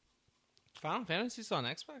Fantasy's on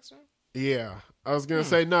Xbox now? Yeah, I was gonna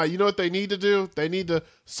say no. You know what they need to do?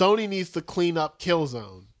 Sony needs to clean up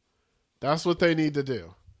Killzone. That's what they need to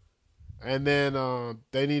do. And then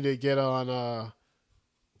they need to get on.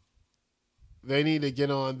 They need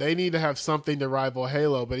to have something to rival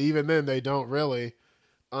Halo, but even then, they don't really.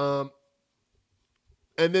 And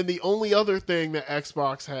then the only other thing that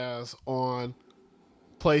Xbox has on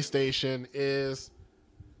PlayStation is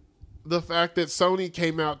the fact that Sony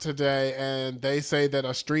came out today and they say that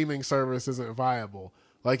a streaming service isn't viable.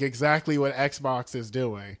 Like exactly what Xbox is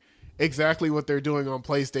doing. Exactly what they're doing on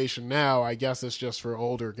PlayStation now. I guess it's just for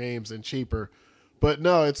older games and cheaper. But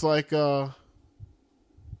no, it's like, I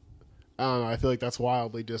don't know. I feel like that's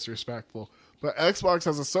wildly disrespectful. But Xbox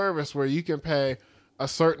has a service where you can pay a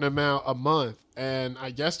certain amount a month. And I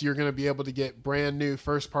guess you're going to be able to get brand new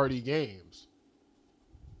first party games.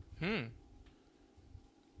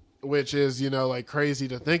 Which is, like crazy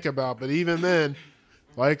to think about. But even then,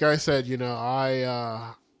 like I said,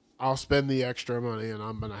 I'll spend the extra money and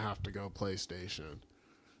I'm going to have to go PlayStation.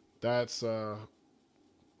 That's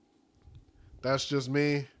just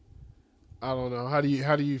me. I don't know. How do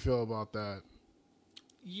you feel about that?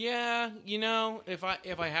 Yeah, if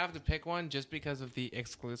I have to pick one just because of the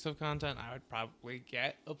exclusive content, I would probably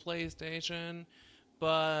get a PlayStation.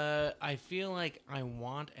 But I feel like I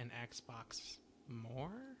want an Xbox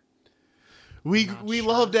more. We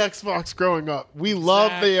loved Xbox growing up. We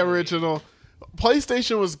loved the original.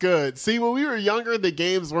 PlayStation was good. See, when we were younger, the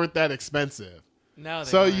games weren't that expensive. No,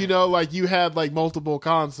 so like you had like multiple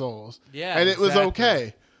consoles. Yeah, and it was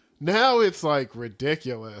okay. Now it's like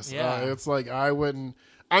ridiculous. Yeah. It's like I wouldn't.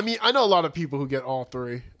 I mean, I know a lot of people who get all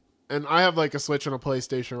 3, and I have like a Switch and a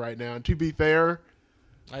PlayStation right now. And to be fair,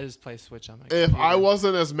 I just play Switch on my if computer. I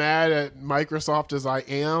wasn't as mad at Microsoft as I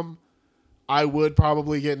am, I would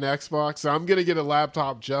probably get an Xbox. So I'm gonna get a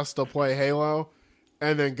laptop just to play Halo,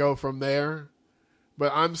 and then go from there.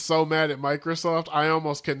 But I'm so mad at Microsoft, I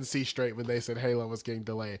almost couldn't see straight when they said Halo was getting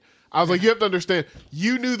delayed. I was like, you have to understand,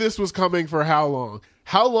 you knew this was coming for how long?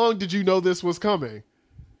 How long did you know this was coming?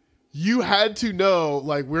 You had to know,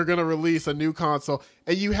 like, we're going to release a new console,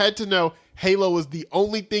 and you had to know Halo was the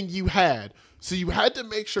only thing you had. So you had to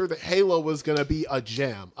make sure that Halo was going to be a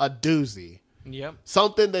gem, a doozy. Yep.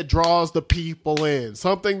 Something that draws the people in.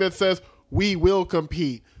 Something that says, we will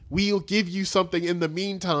compete. We'll give you something in the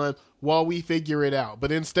meantime while we figure it out.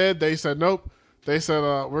 But instead, they said, nope. They said,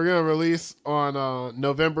 we're going to release on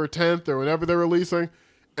November 10th or whenever they're releasing,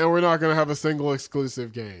 and we're not going to have a single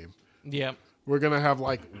exclusive game. Yep. We're going to have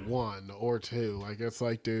like 1 or 2. Like, it's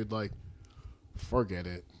like, dude, like, forget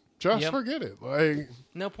it. Just forget it. Like,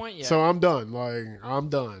 no point yet. So I'm done. Like, I'm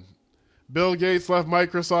done. Bill Gates left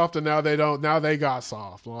Microsoft, and now they got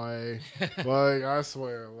soft. Like, I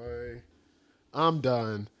swear, like, I'm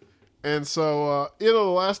done. And so, the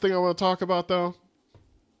last thing I want to talk about, though,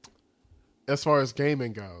 as far as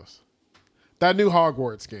gaming goes, that new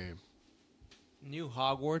Hogwarts game. New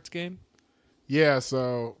Hogwarts game? Yeah,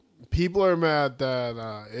 so people are mad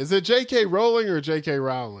that, is it J.K. Rowling or J.K.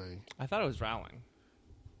 Rowling? I thought it was Rowling.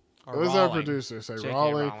 What does our producer say?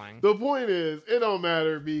 Rowling? The point is, it don't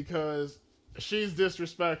matter because she's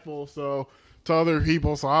disrespectful, so to other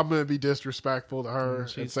people, so I'm going to be disrespectful to her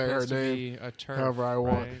and say her name however I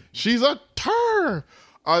want. Right? She's a TERF!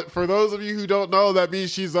 For those of you who don't know, that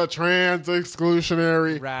means she's a trans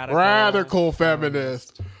exclusionary radical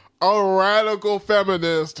feminist. A radical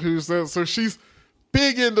feminist who says, so she's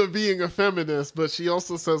big into being a feminist, but she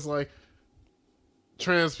also says like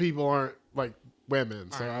trans people aren't like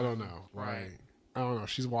women. So I don't know. Right. I don't know.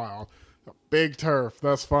 She's wild. Big TERF.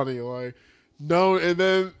 That's funny. Like, no, and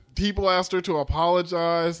then people asked her to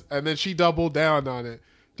apologize, and then she doubled down on it.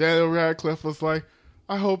 Daniel Radcliffe was like,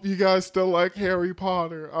 I hope you guys still like Harry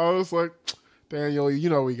Potter. I was like, Daniel, you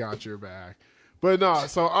know we got your back. But no,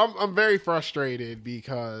 so I'm very frustrated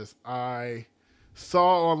because I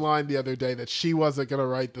saw online the other day that she wasn't going to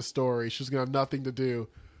write the story. She was going to have nothing to do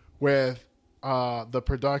with the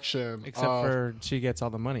production. Except for she gets all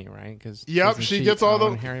the money, right? Because yep, she gets all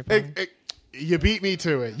the Harry Potter? You beat me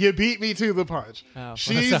to it. You beat me to the punch. Oh,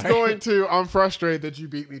 She's sorry. going to. I'm frustrated that you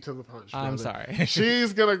beat me to the punch. I'm brother. sorry.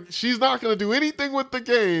 She's not gonna do anything with the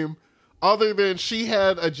game other than she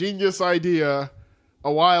had a genius idea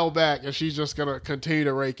a while back, and she's just gonna continue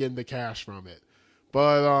to rake in the cash from it.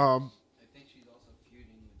 But I think she's also feuding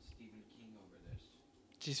with Stephen King over this.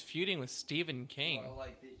 She's feuding with Stephen King. Well,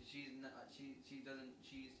 like she's not. She doesn't.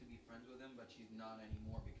 She used to be friends with him, but she's not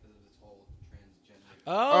anymore because of this whole transgender.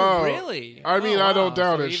 Oh, really? I mean, Oh, I don't wow.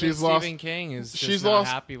 doubt So it. even She's Stephen lost- King is just she's not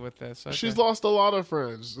lost- happy with this. Okay. she's lost a lot of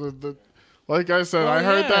friends. Like I said, Well, I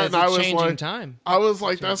heard yeah, that, it's and a I was changing like, time.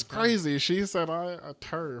 that's crazy. She said, a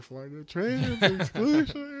turf, like a trans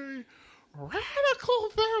exclusionary radical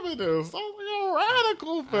feminist. I was like, a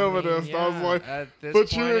radical feminist. I was like, at this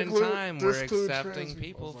but you point in include- time, we're exclude accepting trans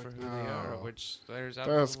people people. I for was who like, they are, no. which there's that's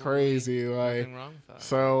absolutely crazy. Like, nothing wrong with that.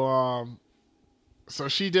 so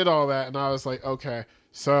she did all that, and I was like, okay.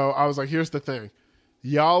 So I was like, here's the thing.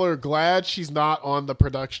 Y'all are glad she's not on the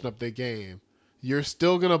production of the game. You're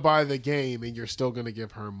still going to buy the game, and you're still going to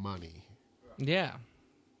give her money. Yeah.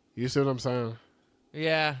 You see what I'm saying?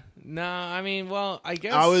 Yeah. No, I mean, well, I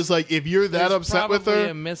guess I was like, if you're that there's upset with probably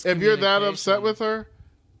her, a if you're that upset miscommunication. with her,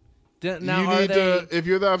 now you are need they, to. If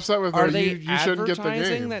you're that upset with her, are they you shouldn't get the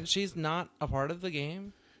advertising game. that she's not a part of the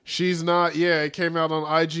game? She's not. Yeah, it came out on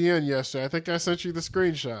IGN yesterday. I think I sent you the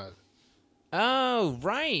screenshot, Oh,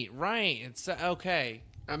 right. It's okay.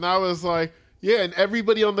 and I was like, yeah. And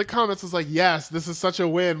everybody on the comments was like, yes, this is such a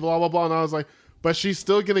win. Blah blah blah. And I was like, but she's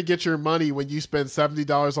still gonna get your money when you spend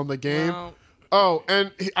 $70 on the game. Well, Oh,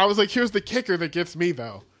 and I was like, here's the kicker that gets me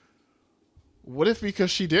though. What if because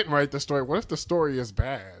she didn't write the story? What if the story is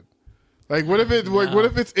bad? Like, what if what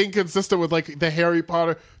if it's inconsistent with like the Harry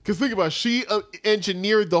Potter? Because think about it, she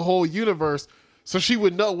engineered the whole universe, so she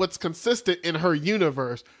would know what's consistent in her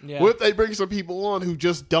universe. Yeah. What if they bring some people on who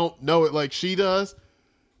just don't know it like she does?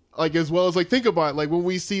 Like, as well as like, think about it, like when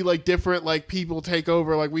we see like different like people take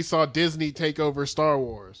over, like we saw Disney take over Star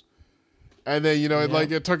Wars. And then,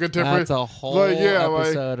 it took a different... that's a whole like,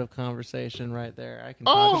 episode of conversation right there. I can a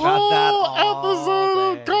talk about that whole all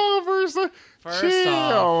episode day. of conversation. First chill,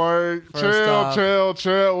 off-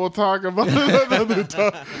 chill. We'll talk about it another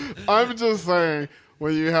time. I'm just saying,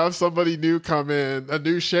 when you have somebody new come in, a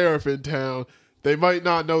new sheriff in town, they might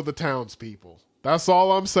not know the townspeople. That's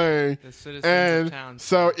all I'm saying. The citizens And of town.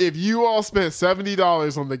 so if you all spent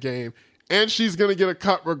 $70 on the game, and she's going to get a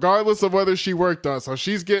cut regardless of whether she worked on it. So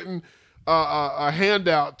she's getting a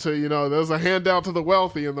handout to, there's a handout to the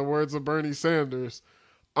wealthy in the words of Bernie Sanders.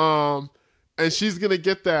 And she's going to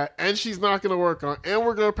get that, and she's not going to work on it, and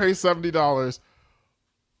we're going to pay $70.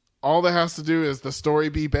 All that has to do is the story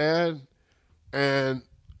be bad, and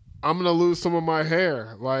I'm going to lose some of my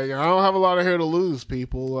hair. Like, I don't have a lot of hair to lose,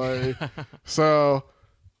 people. Like, so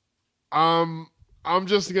I'm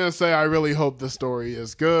just going to say I really hope the story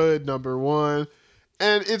is good, number one.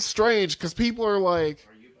 And it's strange because people are like,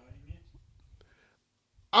 Are you buying it?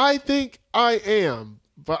 I think I am,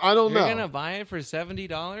 but I don't You're know. going to buy it for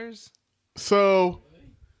 $70? So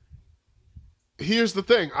here's the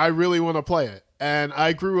thing. I really want to play it. And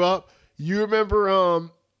I grew up, you remember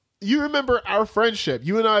our friendship.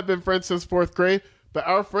 You and I have been friends since 4th grade, but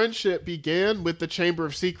our friendship began with the Chamber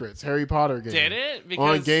of Secrets, Harry Potter game. Did it?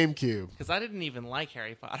 On GameCube. Because I didn't even like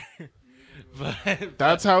Harry Potter. but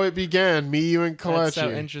That's how it began. Me, you, and that's so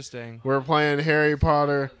Kalechi. interesting. We're playing Harry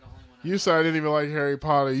Potter. You said I didn't even like Harry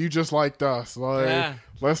Potter. You just liked us. Like, Yeah.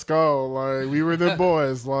 let's go. Like, we were the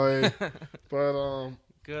boys. Like, but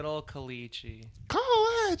Good old Kalichi.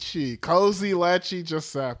 Kalechi, Cozy Lechy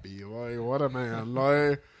Giuseppe. Like, what a man.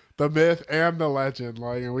 Like, the myth and the legend.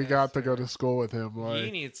 Like, and we got to go to school with him. He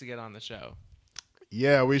Like, needs to get on the show.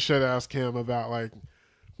 yeah, we should ask him about like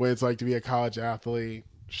what it's like to be a college athlete.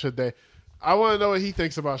 Should they? I want to know what he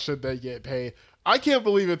thinks about should they get paid. I can't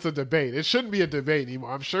believe it's a debate. It shouldn't be a debate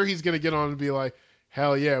anymore. I'm sure he's gonna get on and be like,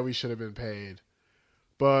 "Hell yeah, we should have been paid."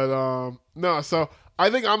 But no. So I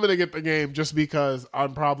think I'm gonna get the game just because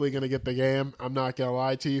I'm probably gonna get the game. I'm not gonna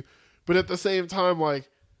lie to you. But at the same time, like,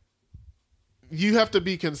 you have to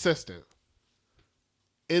be consistent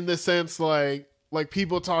in the sense like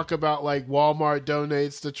people talk about like Walmart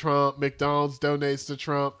donates to Trump, McDonald's donates to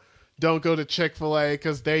Trump. don't go to Chick-fil-A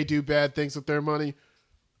because they do bad things with their money.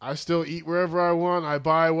 I still eat wherever I want. I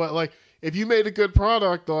buy what, like, if you made a good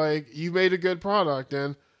product, like, you made a good product,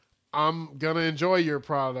 and I'm going to enjoy your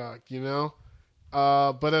product, you know?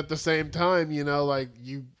 But at the same time, you know, like,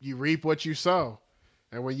 you reap what you sow.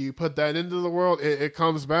 And when you put that into the world, it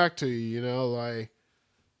comes back to you, you know? Like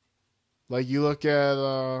you look at,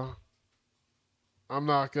 I'm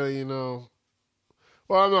not going to, you know,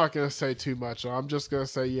 well, I'm not going to say too much. I'm just going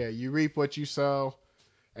to say, yeah, you reap what you sow.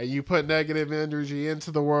 And you put negative energy into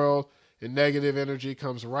the world, and negative energy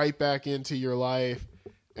comes right back into your life.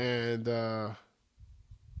 And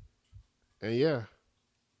yeah,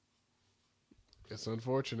 it's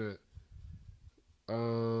unfortunate.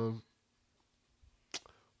 Oh,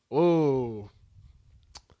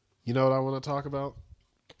 you know what I want to talk about?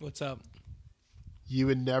 What's up? You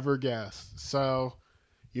would never guess. So,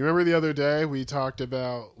 you remember the other day we talked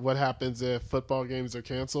about what happens if football games are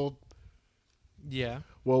canceled? Yeah.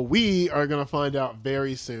 Well, we are going to find out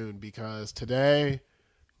very soon because today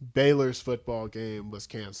Baylor's football game was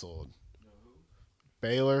canceled.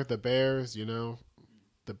 Baylor, the Bears, you know,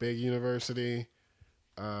 the big university,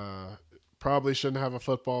 probably shouldn't have a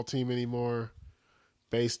football team anymore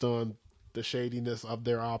based on the shadiness of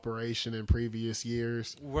their operation in previous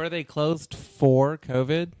years. Were they closed for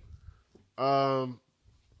COVID?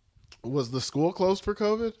 Was the school closed for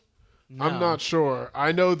COVID? No. I'm not sure.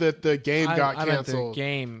 I know that the game got I meant canceled. the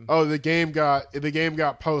game. Oh, the game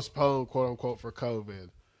got postponed, quote unquote, for COVID.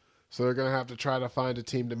 So they're gonna have to try to find a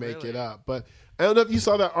team to make it Really? up. But I don't know if you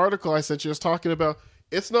saw that article I sent you. I was talking about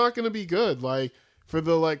it's not gonna be good. Like for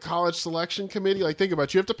the like college selection committee, like think about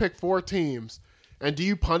it. You have to pick 4 teams, and do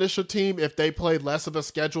you punish a team if they played less of a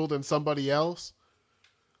schedule than somebody else?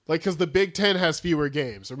 Like because the Big Ten has fewer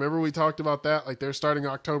games. Remember we talked about that? Like they're starting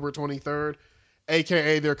October 23rd.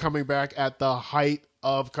 AKA they're coming back at the height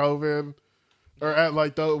of COVID, or at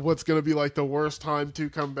like what's going to be like the worst time to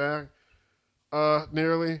come back,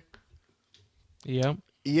 nearly. Yep.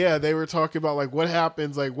 Yeah, they were talking about like what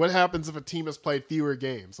happens if a team has played fewer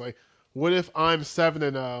games? Like what if I'm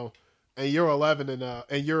 7-0 and you're 11-0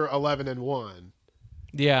 and you're 11-1,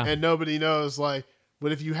 Yeah. and nobody knows? Like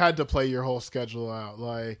what if you had to play your whole schedule out?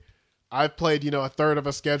 Like I've played, you know, a third of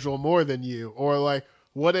a schedule more than you, or like.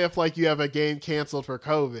 What if, like, you have a game canceled for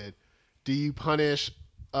COVID? Do you punish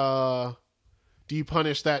that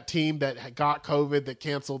team that got COVID that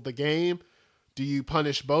canceled the game? Do you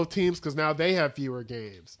punish both teams because now they have fewer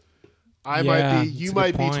games? You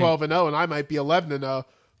might be 12-0, and I might be 11-0,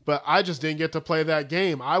 but I just didn't get to play that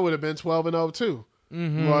game. I would have been 12-0 too.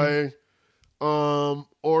 Mm-hmm. Like,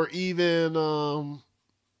 or even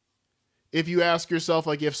if you ask yourself,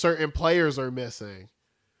 like, if certain players are missing.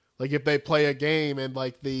 Like if they play a game and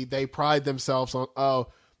like they pride themselves on, oh,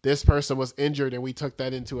 this person was injured and we took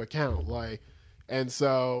that into account. Like, and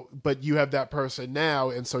so, but you have that person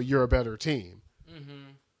now, and so you're a better team.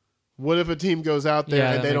 Mm-hmm. What if a team goes out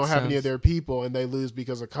there and they don't have any of sense. their people and they lose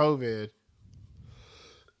because of COVID?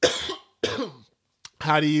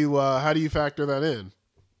 How do you factor that in?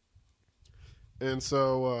 And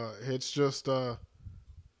so it's just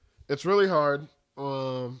it's really hard.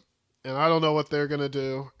 And I don't know what they're going to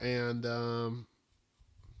do. And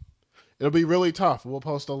it'll be really tough. We'll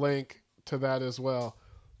post a link to that as well.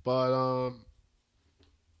 But,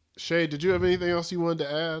 Shay, did you have anything else you wanted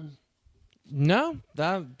to add? No,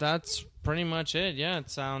 that's pretty much it. Yeah, it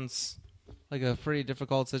sounds like a pretty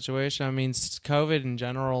difficult situation. I mean, COVID in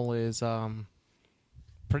general is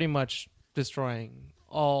pretty much destroying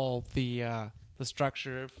all the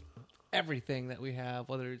structure of everything that we have,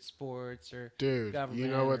 whether it's sports or Dude, government. you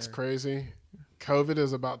know what's or... crazy? COVID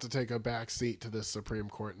is about to take a back seat to this Supreme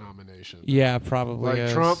Court nomination. Yeah, probably. Like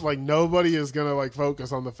is. Trump, like nobody is gonna like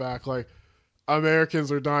focus on the fact like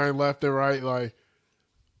Americans are dying left and right. Like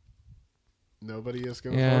nobody is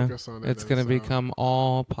gonna focus on it. It's gonna become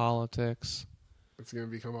all politics. It's gonna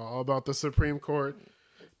become all about the Supreme Court.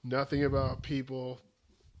 Nothing about people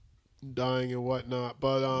dying and whatnot.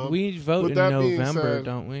 But we vote with in that being November, said-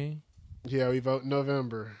 don't we? yeah, we vote in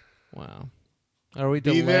November. Wow. Are we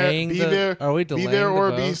Be delaying there, Are we delaying be there the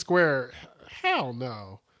or vote? be square. Hell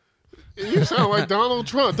no. You sound like Donald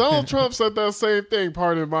Trump. Donald Trump said that same thing.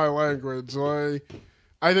 Pardon my language. Like,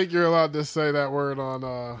 I think you're allowed to say that word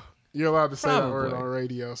on. You're allowed to say that word on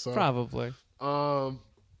radio. So Probably. But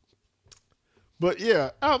yeah,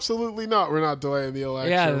 absolutely not. We're not delaying the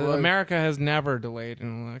election. Yeah, Like, America has never delayed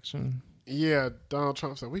an election. yeah, Donald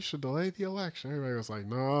Trump said we should delay the election. Everybody was like,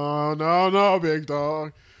 no, big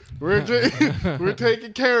dog. We're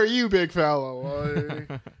taking care of you, big fella. Like,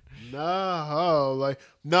 no, like,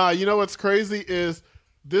 nah. You know what's crazy is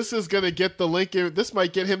this is gonna get the Lincoln. This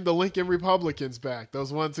might get him the Lincoln Republicans back.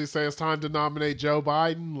 Those ones who say it's time to nominate Joe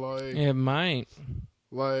Biden. It might.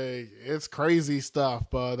 Like it's crazy stuff.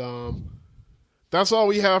 But that's all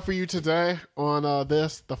we have for you today on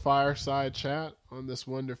the Fireside Chat on this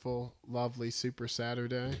wonderful, lovely, super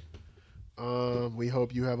Saturday. We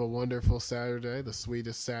hope you have a wonderful Saturday, the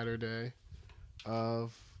sweetest Saturday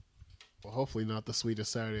of, well, hopefully not the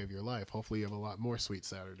sweetest Saturday of your life. Hopefully you have a lot more sweet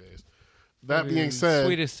Saturdays. That being said,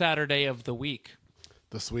 sweetest Saturday of the week.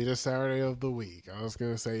 The sweetest Saturday of the week. I was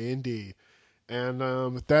going to say indeed. And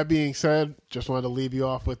with that being said, just wanted to leave you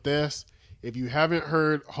off with this. If you haven't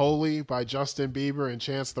heard Holy by Justin Bieber and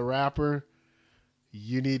Chance the Rapper,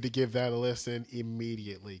 you need to give that a listen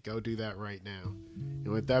immediately. Go do that right now. And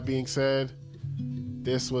with that being said,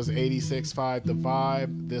 this was 86.5 The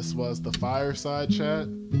Vibe. This was the Fireside Chat.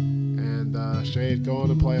 And Shade, go on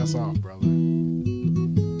and play us off, brother.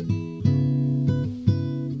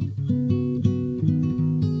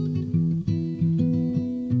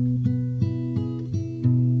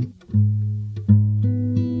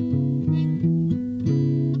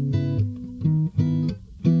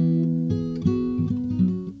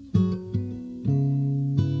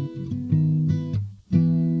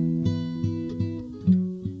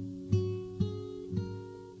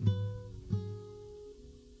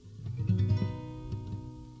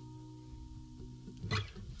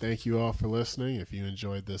 Thank you all for listening. If you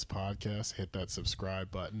enjoyed this podcast, hit that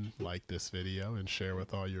subscribe button, like this video, and share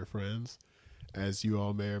with all your friends. As you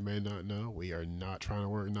all may or may not know, we are not trying to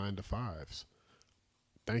work 9 to 5s.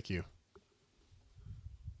 Thank you.